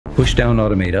Push-down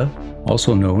automata,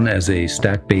 also known as a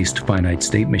stack-based finite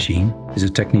state machine, is a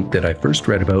technique that I first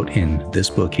read about in this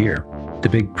book here. The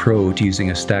big pro to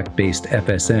using a stack-based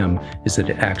FSM is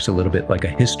that it acts a little bit like a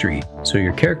history. So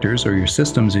your characters or your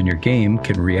systems in your game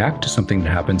can react to something that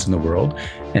happens in the world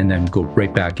and then go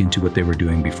right back into what they were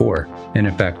doing before. And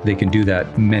in fact, they can do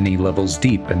that many levels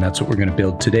deep, and that's what we're going to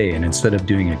build today. And instead of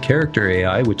doing a character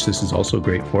AI, which this is also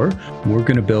great for, we're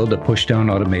going to build a push-down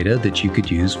automata that you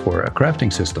could use for a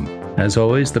crafting system. As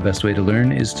always, the best way to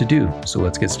learn is to do. So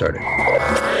let's get started.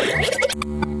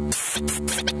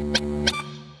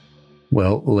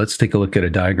 Well, let's take a look at a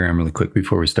diagram really quick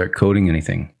before we start coding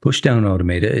anything. Push-down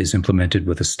automata is implemented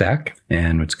with a stack,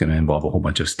 and it's going to involve a whole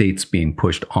bunch of states being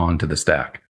pushed onto the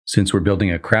stack. Since we're building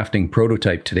a crafting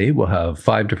prototype today, we'll have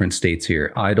 5 different states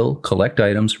here: idle, collect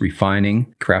items,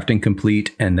 refining, crafting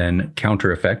complete, and then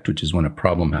counter effect, which is when a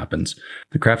problem happens.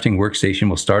 The crafting workstation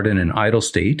will start in an idle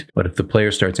state, but if the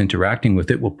player starts interacting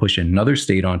with it, we'll push another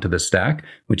state onto the stack,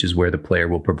 which is where the player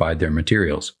will provide their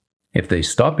materials. If they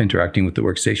stop interacting with the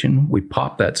workstation, we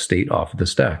pop that state off of the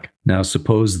stack. Now,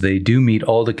 suppose they do meet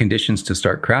all the conditions to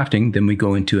start crafting, then we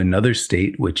go into another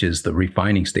state, which is the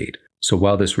refining state. So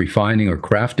while this refining or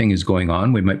crafting is going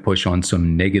on, we might push on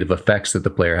some negative effects that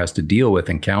the player has to deal with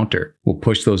and counter. We'll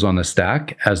push those on the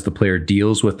stack. As the player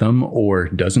deals with them or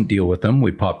doesn't deal with them,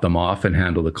 we pop them off and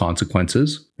handle the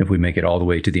consequences. If we make it all the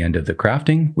way to the end of the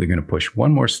crafting, we're going to push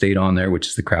one more state on there, which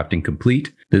is the crafting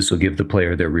complete. This will give the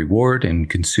player their reward and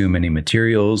consume any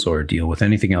materials or deal with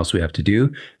anything else we have to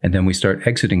do. And then we start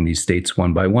exiting these states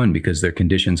one by one because their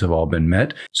conditions have all been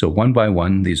met. So one by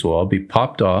one, these will all be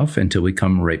popped off until we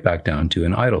come right back down to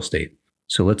an idle state.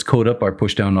 So let's code up our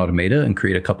push-down automata and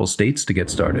create a couple states to get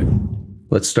started.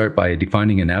 Let's start by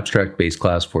defining an abstract base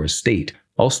class for a state.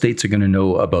 All states are going to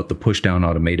know about the push-down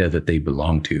automata that they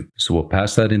belong to. So we'll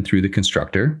pass that in through the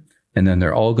constructor, and then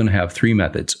they're all going to have 3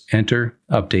 methods: enter,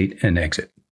 update, and exit.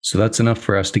 So that's enough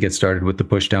for us to get started with the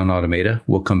push-down automata.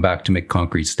 We'll come back to make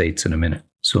concrete states in a minute.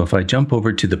 So if I jump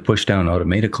over to the push-down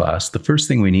automata class, the first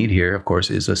thing we need here, of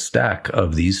course, is a stack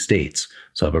of these states.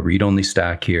 So I have a read-only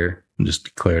stack here. I'll just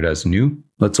declare it as new.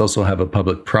 Let's also have a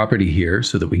public property here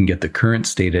so that we can get the current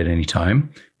state at any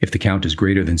time. If the count is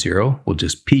greater than 0, we'll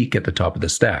just peek at the top of the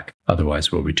stack.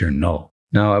 Otherwise, we'll return null.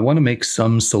 Now, I want to make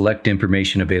some select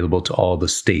information available to all the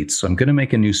states. So I'm going to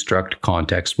make a new struct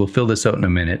context. We'll fill this out in a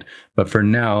minute. But for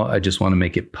now, I just want to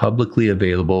make it publicly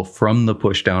available from the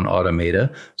pushdown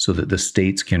automata so that the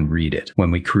states can read it. When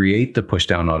we create the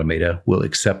pushdown automata, we'll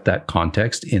accept that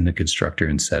context in the constructor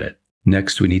and set it.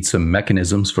 Next, we need some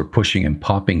mechanisms for pushing and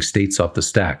popping states off the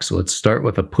stack. So let's start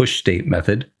with a push state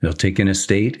method. It'll take in a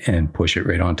state and push it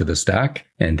right onto the stack,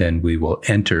 and then we will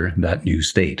enter that new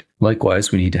state.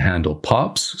 Likewise, we need to handle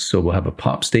pops. So we'll have a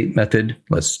pop state method.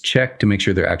 Let's check to make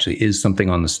sure there actually is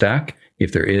something on the stack.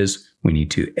 If there is, we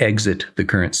need to exit the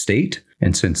current state.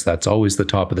 And since that's always the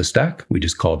top of the stack, we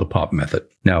just call the pop method.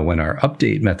 Now, when our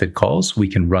update method calls, we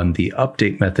can run the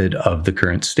update method of the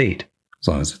current state, as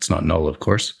long as it's not null, of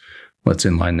course. Let's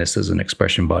inline this as an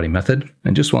expression body method.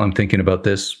 And just while I'm thinking about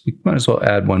this, we might as well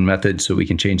add one method so we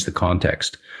can change the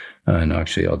context. And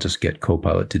actually, I'll just get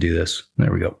Copilot to do this.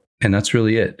 There we go. And that's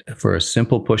really it. For a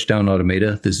simple push-down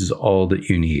automata, this is all that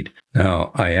you need.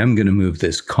 Now, I am going to move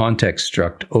this context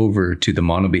struct over to the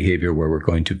mono behavior where we're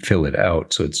going to fill it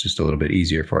out. So it's just a little bit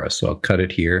easier for us. So I'll cut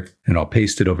it here and I'll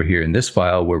paste it over here in this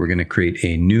file where we're going to create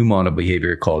a new mono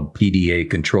behavior called PDA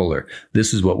controller.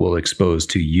 This is what we'll expose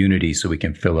to Unity so we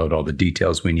can fill out all the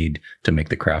details we need to make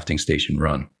the crafting station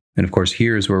run. And of course,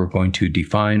 here is where we're going to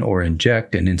define or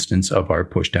inject an instance of our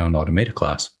push-down automata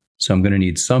class. So I'm going to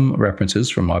need some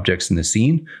references from objects in the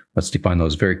scene. Let's define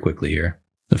those very quickly here.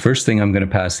 The first thing I'm going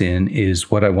to pass in is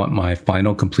what I want my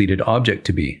final completed object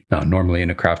to be. Now, normally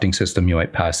in a crafting system, you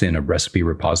might pass in a recipe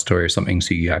repository or something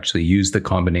so you actually use the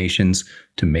combinations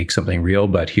to make something real,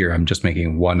 but here I'm just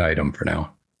making one item for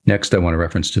now. Next, I want a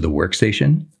reference to the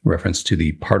workstation, reference to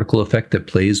the particle effect that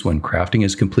plays when crafting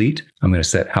is complete. I'm going to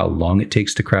set how long it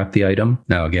takes to craft the item.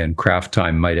 Now again, craft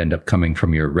time might end up coming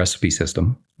from your recipe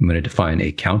system. I'm going to define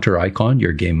a counter icon.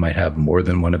 Your game might have more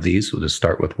than one of these. We'll just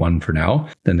start with one for now.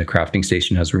 Then the crafting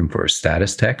station has room for a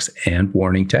status text and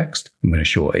warning text. I'm going to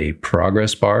show a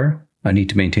progress bar. I need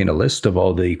to maintain a list of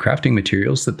all the crafting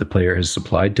materials that the player has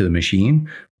supplied to the machine.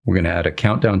 We're going to add a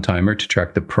countdown timer to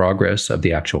track the progress of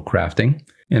the actual crafting.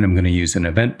 And I'm going to use an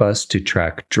event bus to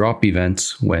track drop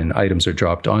events. When items are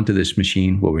dropped onto this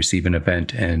machine, we'll receive an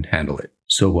event and handle it.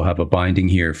 So we'll have a binding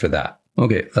here for that.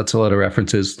 Okay, that's a lot of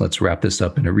references. Let's wrap this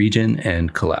up in a region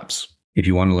and collapse. If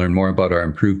you want to learn more about our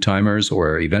improved timers or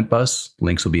our event bus,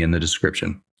 links will be in the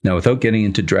description. Now, without getting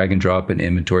into drag and drop and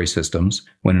inventory systems,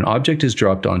 when an object is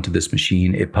dropped onto this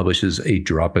machine, it publishes a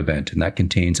drop event, and that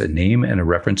contains a name and a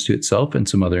reference to itself and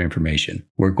some other information.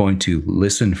 We're going to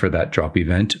listen for that drop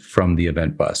event from the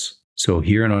event bus. So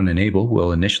here and on enable, we'll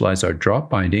initialize our drop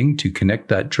binding to connect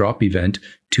that drop event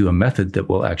to a method that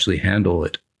will actually handle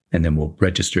it. And then we'll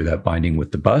register that binding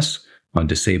with the bus. On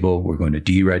disable, we're going to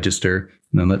deregister.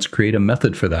 And then let's create a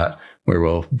method for that where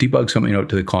we'll debug something out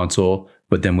to the console,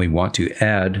 but then we want to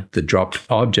add the dropped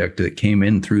object that came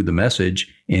in through the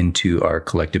message into our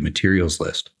collected materials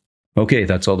list. Okay,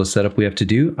 that's all the setup we have to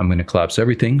do. I'm going to collapse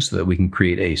everything so that we can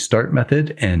create a start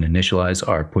method and initialize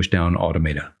our push down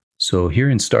automata. So here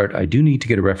in start, I do need to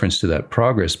get a reference to that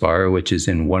progress bar, which is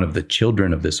in one of the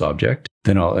children of this object.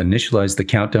 Then I'll initialize the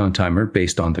countdown timer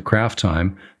based on the craft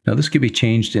time. Now this could be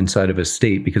changed inside of a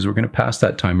state because we're going to pass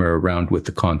that timer around with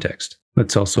the context.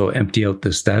 Let's also empty out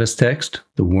the status text,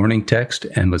 the warning text,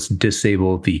 and let's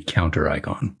disable the counter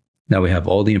icon. Now we have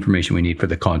all the information we need for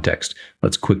the context.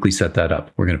 Let's quickly set that up.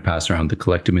 We're going to pass around the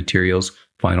collected materials,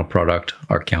 final product,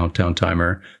 our countdown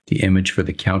timer, the image for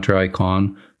the counter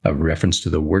icon, a reference to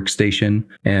the workstation,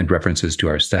 and references to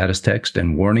our status text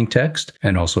and warning text,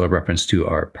 and also a reference to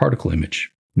our particle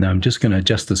image. Now I'm just going to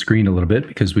adjust the screen a little bit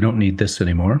because we don't need this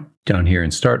anymore. Down here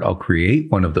in start, I'll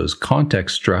create one of those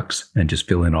context structs and just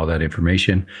fill in all that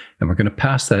information. And we're going to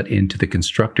pass that into the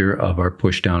constructor of our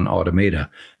push down automata.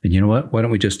 And you know what? Why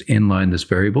don't we just inline this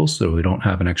variable so we don't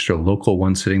have an extra local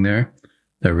one sitting there?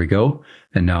 There we go.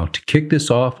 And now to kick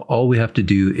this off, all we have to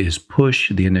do is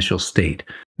push the initial state.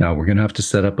 Now we're going to have to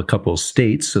set up a couple of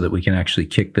states so that we can actually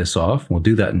kick this off. We'll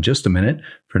do that in just a minute.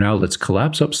 For now, let's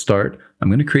collapse up start. I'm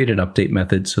going to create an update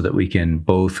method so that we can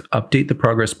both update the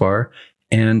progress bar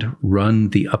and run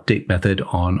the update method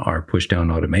on our push down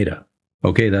automata.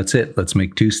 Okay, that's it. Let's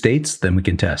make two states, then we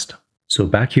can test. So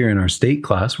back here in our state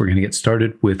class, we're going to get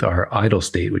started with our idle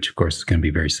state, which of course is going to be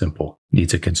very simple.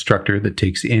 Needs a constructor that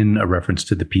takes in a reference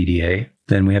to the PDA.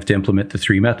 Then we have to implement the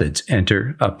three methods,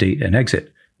 enter, update, and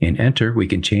exit. In enter, we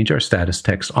can change our status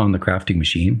text on the crafting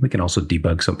machine. We can also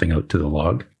debug something out to the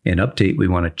log. In update, we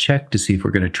want to check to see if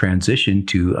we're going to transition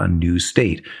to a new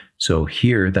state. So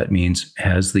here, that means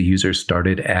has the user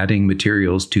started adding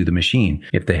materials to the machine?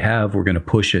 If they have, we're going to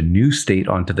push a new state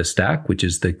onto the stack, which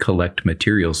is the collect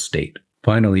materials state.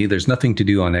 Finally, there's nothing to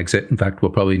do on exit. In fact,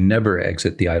 we'll probably never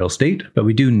exit the idle state, but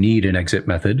we do need an exit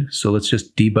method. So let's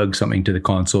just debug something to the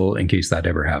console in case that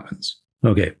ever happens.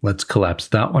 Okay, let's collapse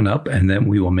that one up and then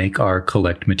we will make our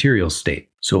collect materials state.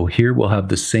 So here we'll have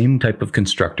the same type of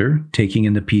constructor taking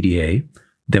in the PDA.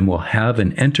 Then we'll have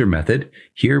an enter method.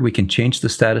 Here we can change the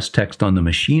status text on the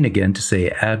machine again to say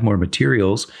add more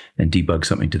materials and debug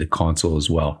something to the console as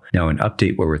well. Now in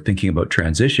update where we're thinking about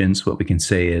transitions, what we can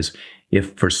say is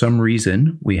if for some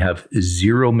reason we have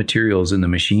 0 materials in the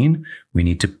machine, we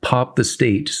need to pop the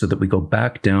state so that we go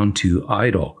back down to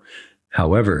idle.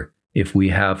 However, if we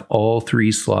have all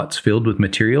 3 slots filled with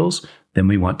materials, then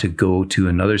we want to go to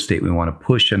another state. We want to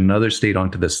push another state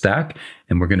onto the stack,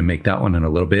 and we're going to make that one in a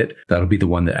little bit. That'll be the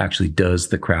one that actually does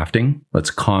the crafting. Let's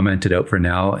comment it out for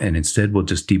now, and instead we'll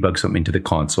just debug something to the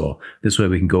console. This way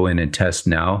we can go in and test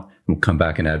now, and we'll come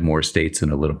back and add more states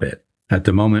in a little bit. At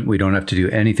the moment, we don't have to do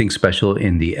anything special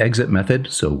in the exit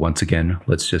method. So once again,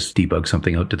 let's just debug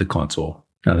something out to the console.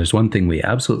 Now, there's one thing we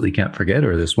absolutely can't forget,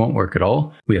 or this won't work at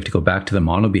all. We have to go back to the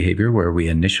mono behavior where we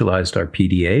initialized our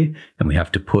PDA, and we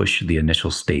have to push the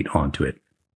initial state onto it.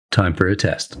 Time for a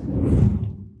test.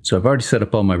 So I've already set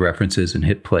up all my references and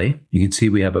hit play. You can see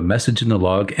we have a message in the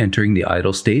log entering the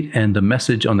idle state, and the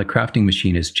message on the crafting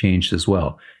machine is changed as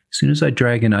well. As soon as I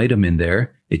drag an item in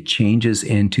there, it changes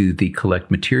into the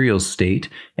collect materials state,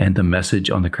 and the message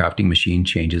on the crafting machine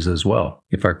changes as well.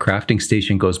 If our crafting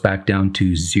station goes back down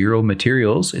to 0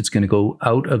 materials, it's going to go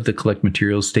out of the collect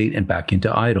materials state and back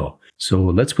into idle. So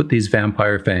let's put these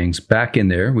vampire fangs back in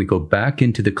there. We go back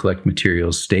into the collect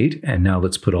materials state, and now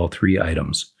let's put all 3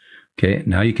 items. Okay,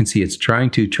 now you can see it's trying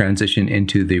to transition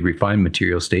into the refined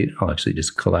material state. I'll actually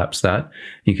just collapse that.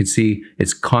 You can see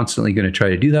it's constantly going to try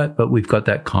to do that, but we've got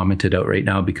that commented out right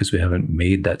now because we haven't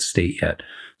made that state yet.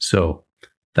 So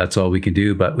that's all we can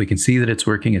do, but we can see that it's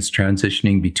working. It's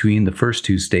transitioning between the first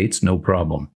 2 states, no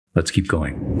problem. Let's keep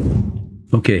going.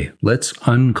 Okay, let's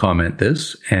uncomment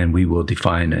this and we will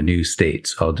define a new state.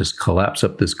 So I'll just collapse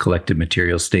up this collected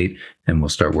material state and we'll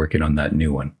start working on that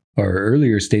new one. Our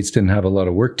earlier states didn't have a lot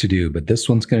of work to do, but this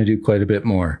one's going to do quite a bit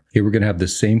more. Here we're going to have the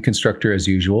same constructor as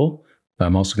usual.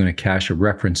 I'm also going to cache a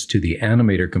reference to the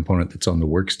animator component that's on the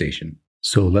workstation.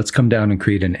 So let's come down and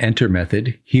create an enter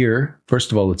method. Here,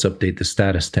 first of all, let's update the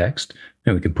status text.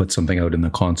 And we can put something out in the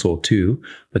console too.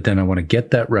 But then I want to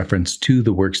get that reference to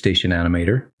the workstation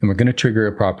animator. And we're going to trigger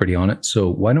a property on it. So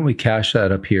why don't we cache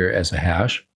that up here as a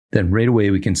hash? Then right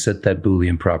away, we can set that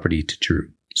Boolean property to true.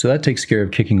 So that takes care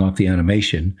of kicking off the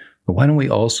animation. But why don't we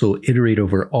also iterate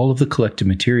over all of the collected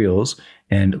materials,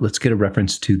 and let's get a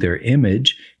reference to their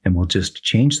image, and we'll just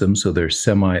change them so they're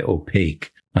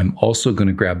semi-opaque. I'm also going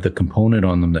to grab the component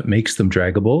on them that makes them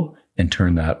draggable and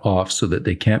turn that off so that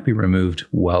they can't be removed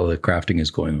while the crafting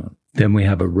is going on. Then we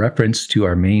have a reference to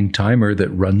our main timer that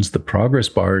runs the progress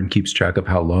bar and keeps track of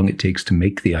how long it takes to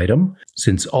make the item.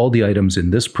 Since all the items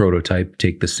in this prototype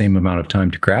take the same amount of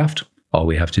time to craft, all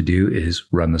we have to do is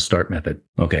run the start method.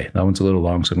 Okay, that one's a little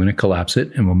long, so I'm going to collapse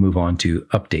it and we'll move on to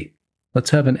update.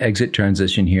 Let's have an exit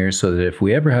transition here so that if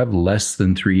we ever have less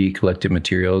than 3 collected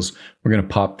materials, we're going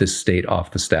to pop this state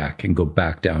off the stack and go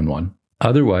back down one.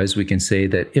 Otherwise, we can say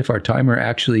that if our timer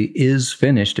actually is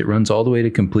finished, it runs all the way to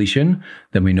completion,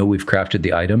 then we know we've crafted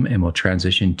the item and we'll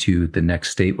transition to the next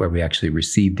state where we actually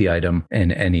receive the item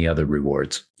and any other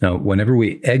rewards. Now, whenever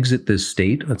we exit this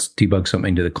state, let's debug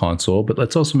something to the console, but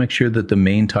let's also make sure that the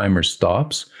main timer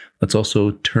stops. Let's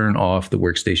also turn off the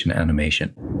workstation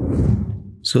animation.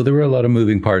 So there were a lot of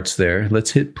moving parts there.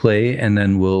 Let's hit play and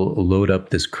then we'll load up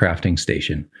this crafting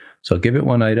station. So I'll give it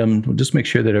one item. We'll just make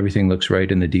sure that everything looks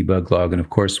right in the debug log. And of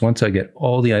course, once I get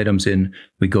all the items in,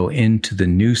 we go into the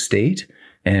new state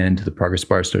and the progress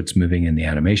bar starts moving and the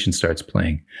animation starts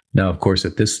playing. Now, of course,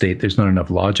 at this state, there's not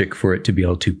enough logic for it to be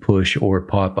able to push or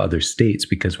pop other states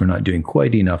because we're not doing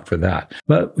quite enough for that.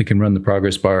 But we can run the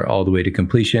progress bar all the way to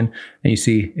completion. And you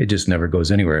see, it just never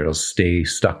goes anywhere. It'll stay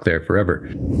stuck there forever.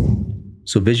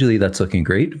 So visually that's looking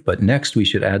great, but next we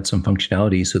should add some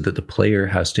functionality so that the player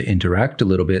has to interact a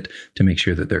little bit to make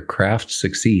sure that their craft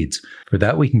succeeds. For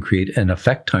that, we can create an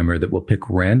effect timer that will pick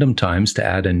random times to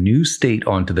add a new state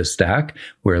onto the stack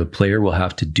where the player will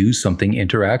have to do something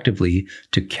interactively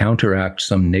to counteract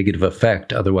some negative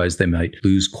effect. Otherwise, they might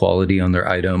lose quality on their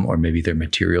item or maybe their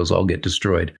materials all get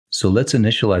destroyed. So let's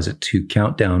initialize it to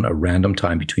count down a random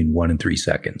time between 1 and 3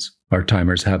 seconds. Our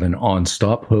timers have an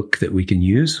on-stop hook that we can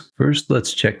use. First,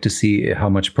 let's check to see how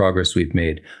much progress we've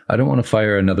made. I don't want to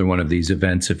fire another one of these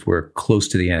events if we're close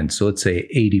to the end, so let's say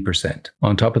 80%.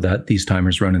 On top of that, these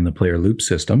timers run in the player loop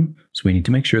system, so we need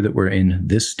to make sure that we're in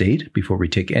this state before we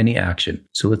take any action.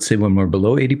 So let's say when we're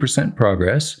below 80%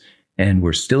 progress, and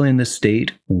we're still in this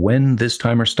state when this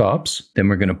timer stops, then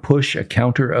we're going to push a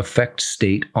counter effect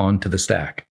state onto the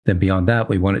stack. Then beyond that,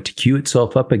 we want it to queue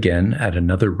itself up again at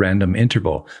another random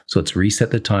interval. So let's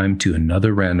reset the time to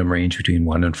another random range between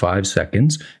 1 and 5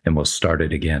 seconds, and we'll start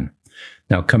it again.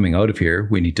 Now coming out of here,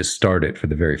 we need to start it for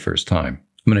the very first time.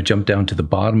 I'm going to jump down to the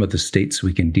bottom of the state so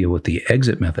we can deal with the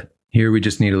exit method. Here we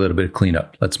just need a little bit of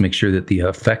cleanup. Let's make sure that the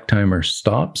effect timer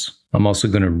stops. I'm also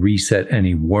going to reset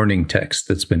any warning text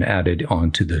that's been added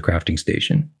onto the crafting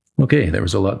station. Okay, there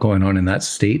was a lot going on in that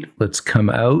state. Let's come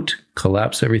out,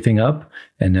 collapse everything up,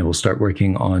 and then we'll start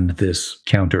working on this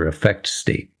counter effect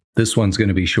state. This one's going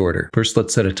to be shorter. First,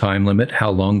 let's set a time limit, how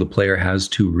long the player has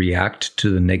to react to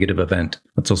the negative event.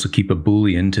 Let's also keep a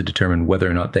Boolean to determine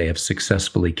whether or not they have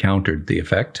successfully countered the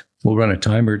effect. We'll run a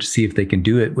timer to see if they can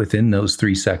do it within those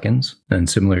 3 seconds. And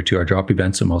similar to our drop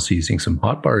events, I'm also using some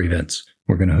hotbar events.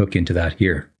 We're going to hook into that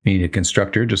here. We need a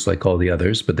constructor just like all the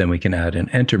others, but then we can add an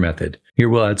enter method. Here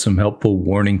we'll add some helpful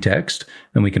warning text,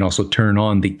 and we can also turn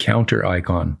on the counter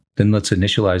icon. Then let's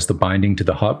initialize the binding to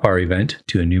the hotbar event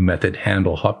to a new method,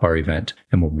 handle hotbar event,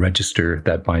 and we'll register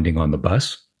that binding on the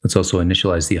bus. Let's also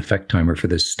initialize the effect timer for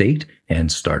this state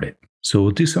and start it. So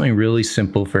we'll do something really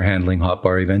simple for handling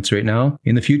hotbar events right now.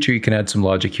 In the future, you can add some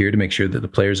logic here to make sure that the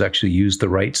players actually use the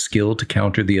right skill to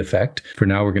counter the effect. For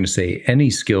now, we're going to say any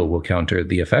skill will counter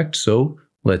the effect. So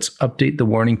let's update the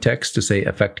warning text to say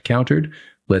effect countered.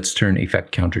 Let's turn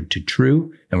effect countered to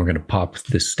true, and we're going to pop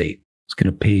this state. It's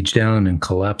going to page down and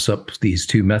collapse up these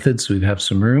 2 methods so we have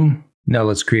some room. Now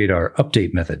let's create our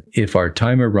update method. If our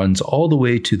timer runs all the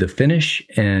way to the finish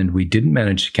and we didn't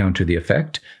manage to counter the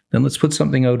effect, then let's put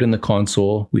something out in the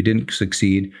console. We didn't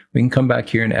succeed. We can come back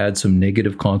here and add some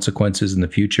negative consequences in the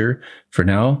future. For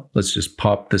now, let's just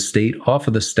pop the state off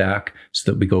of the stack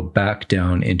so that we go back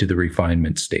down into the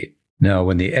refinement state. Now,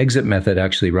 when the exit method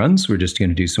actually runs, we're just going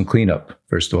to do some cleanup.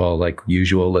 First of all, like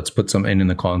usual, let's put something in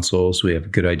the console so we have a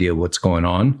good idea of what's going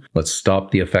on. Let's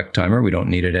stop the effect timer. We don't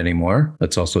need it anymore.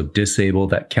 Let's also disable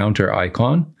that counter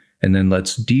icon. And then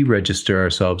let's deregister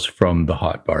ourselves from the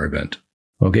hotbar event.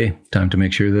 Okay, time to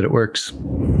make sure that it works.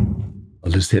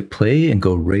 I'll just hit play and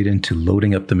go right into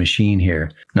loading up the machine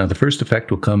here. Now the first effect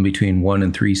will come between 1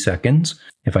 and 3 seconds.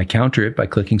 If I counter it by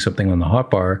clicking something on the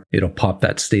hotbar, it'll pop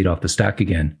that state off the stack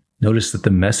again. Notice that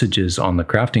the messages on the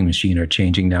crafting machine are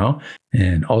changing now.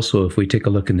 And also if we take a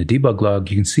look in the debug log,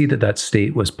 you can see that that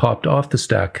state was popped off the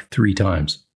stack 3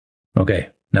 times. Okay,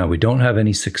 now we don't have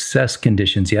any success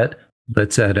conditions yet.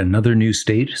 Let's add another new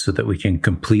state so that we can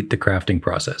complete the crafting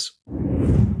process.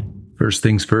 First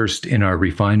things first, in our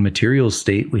refined materials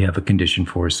state, we have a condition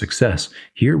for success.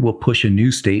 Here we'll push a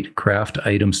new state, craft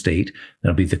item state.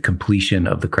 That'll be the completion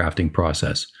of the crafting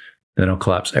process. Then I'll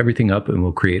collapse everything up and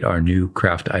we'll create our new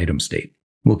craft item state.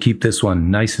 We'll keep this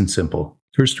one nice and simple.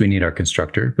 First we need our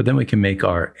constructor, but then we can make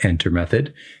our enter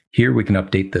method. Here we can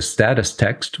update the status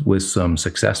text with some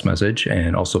success message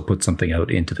and also put something out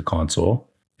into the console.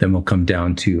 Then we'll come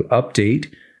down to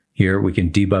update. Here we can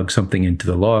debug something into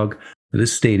the log.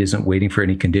 This state isn't waiting for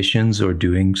any conditions or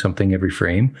doing something every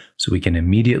frame, so we can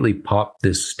immediately pop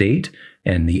this state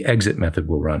and the exit method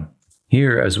will run.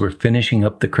 Here, as we're finishing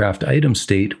up the craft item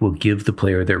state, we'll give the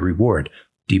player their reward.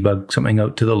 Debug something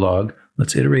out to the log.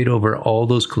 Let's iterate over all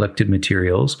those collected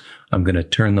materials. I'm going to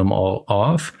turn them all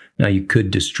off. Now you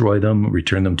could destroy them,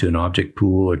 return them to an object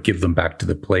pool, or give them back to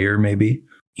the player maybe.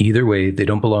 Either way, they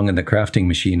don't belong in the crafting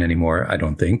machine anymore, I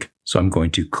don't think. So I'm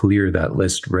going to clear that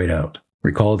list right out.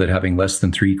 Recall that having less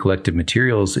than 3 collected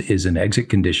materials is an exit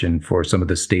condition for some of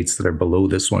the states that are below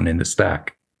this one in the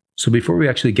stack. So before we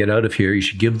actually get out of here, you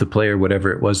should give the player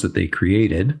whatever it was that they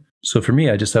created. So for me,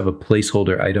 I just have a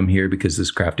placeholder item here because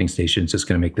this crafting station is just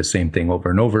going to make the same thing over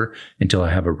and over until I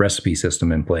have a recipe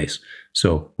system in place.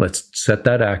 So let's set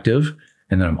that active.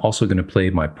 And then I'm also going to play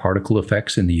my particle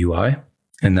effects in the UI.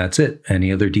 And that's it.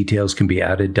 Any other details can be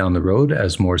added down the road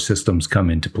as more systems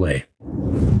come into play.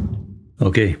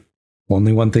 Okay.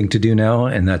 Only one thing to do now,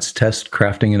 and that's test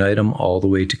crafting an item all the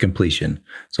way to completion.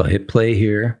 So I'll hit play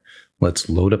here. Let's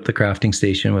load up the crafting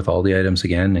station with all the items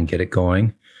again and get it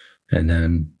going. And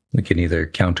then we can either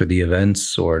counter the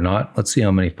events or not. Let's see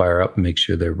how many fire up and make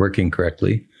sure they're working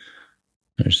correctly.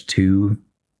 There's 2,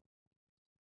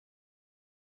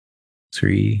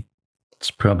 3.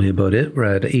 That's probably about it. We're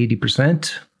at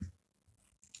 80%.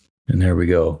 And there we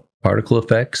go. Particle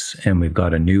effects, and we've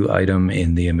got a new item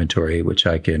in the inventory, which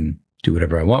I can do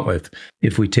whatever I want with.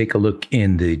 If we take a look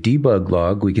in the debug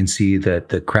log, we can see that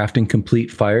the crafting complete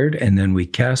fired, and then we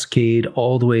cascade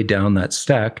all the way down that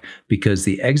stack because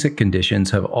the exit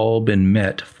conditions have all been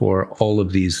met for all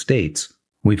of these states.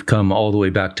 We've come all the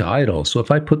way back to idle. So if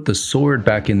I put the sword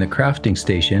back in the crafting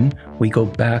station, we go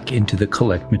back into the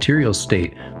collect materials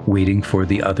state, waiting for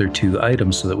the other 2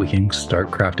 items so that we can start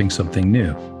crafting something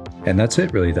new. And that's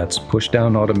it really. That's Push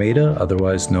Down Automata,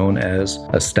 otherwise known as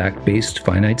a stack-based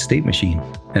finite state machine.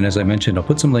 And as I mentioned, I'll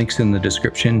put some links in the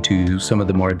description to some of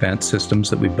the more advanced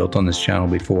systems that we've built on this channel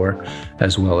before,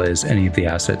 as well as any of the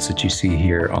assets that you see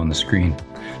here on the screen.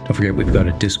 Don't forget, we've got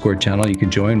a Discord channel you can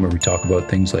join where we talk about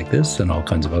things like this and all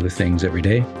kinds of other things every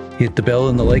day. Hit the bell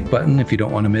and the like button if you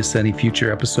don't want to miss any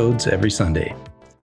future episodes every Sunday.